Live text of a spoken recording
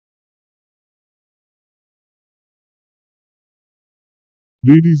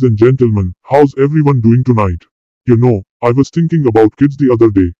Ladies and gentlemen, how's everyone doing tonight? I was thinking about kids the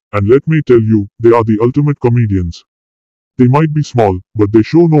other day, and let me tell you, they are the ultimate comedians. They might be small, but they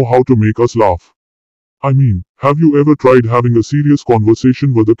sure know how to make us laugh. I mean, have you ever tried having a serious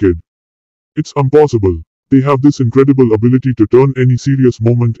conversation with a kid? It's impossible. They have this incredible ability to turn any serious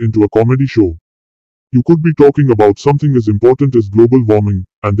moment into a comedy show. You could be talking about something as important as global warming,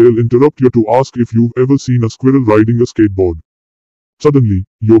 and they'll interrupt you to ask if you've ever seen a squirrel riding a skateboard. Suddenly,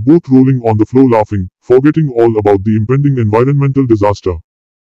 you're both rolling on the floor laughing, forgetting all about the impending environmental disaster.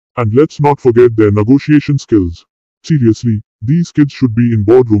 And let's not forget their negotiation skills. Seriously, these kids should be in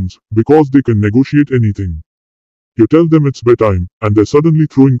boardrooms, because they can negotiate anything. You tell them it's bedtime, and they're suddenly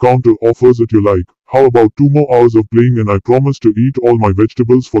throwing counter offers at you like, how about 2 more hours of playing and I promise to eat all my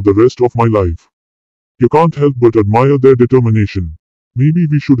vegetables for the rest of my life. You can't help but admire their determination. Maybe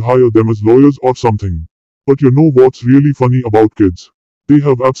we should hire them as lawyers or something. But you know what's really funny about kids? They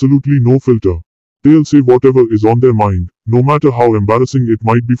have absolutely no filter. They'll say whatever is on their mind, no matter how embarrassing it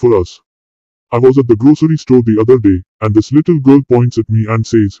might be for us. I was at the grocery store the other day, and this little girl points at me and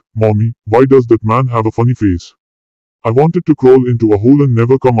says, "Mommy, why does that man have a funny face?" I wanted to crawl into a hole and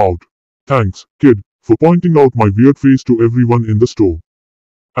never come out. Thanks, kid, for pointing out my weird face to everyone in the store.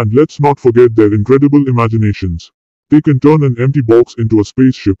 And let's not forget their incredible imaginations. They can turn an empty box into a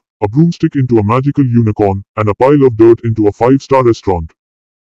spaceship, a broomstick into a magical unicorn, and a pile of dirt into a 5-star restaurant.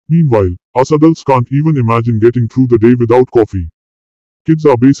 Meanwhile, us adults can't even imagine getting through the day without coffee. Kids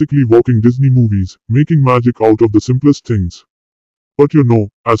are basically walking Disney movies, making magic out of the simplest things. But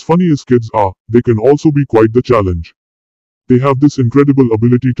as funny as kids are, they can also be quite the challenge. They have this incredible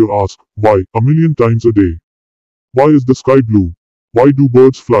ability to ask, why, a million times a day. Why is the sky blue? Why do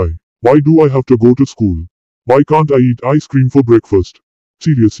birds fly? Why do I have to go to school? Why can't I eat ice cream for breakfast?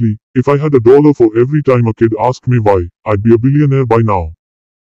 Seriously, if I had $1 for every time a kid asked me why, I'd be a billionaire by now.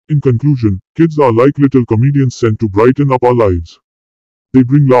 In conclusion, kids are like little comedians sent to brighten up our lives. They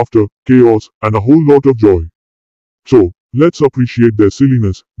bring laughter, chaos, and a whole lot of joy. So, let's appreciate their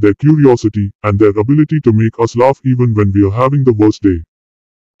silliness, their curiosity, and their ability to make us laugh even when we are having the worst day.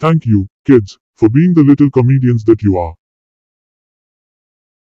 Thank you, kids, for being the little comedians that you are.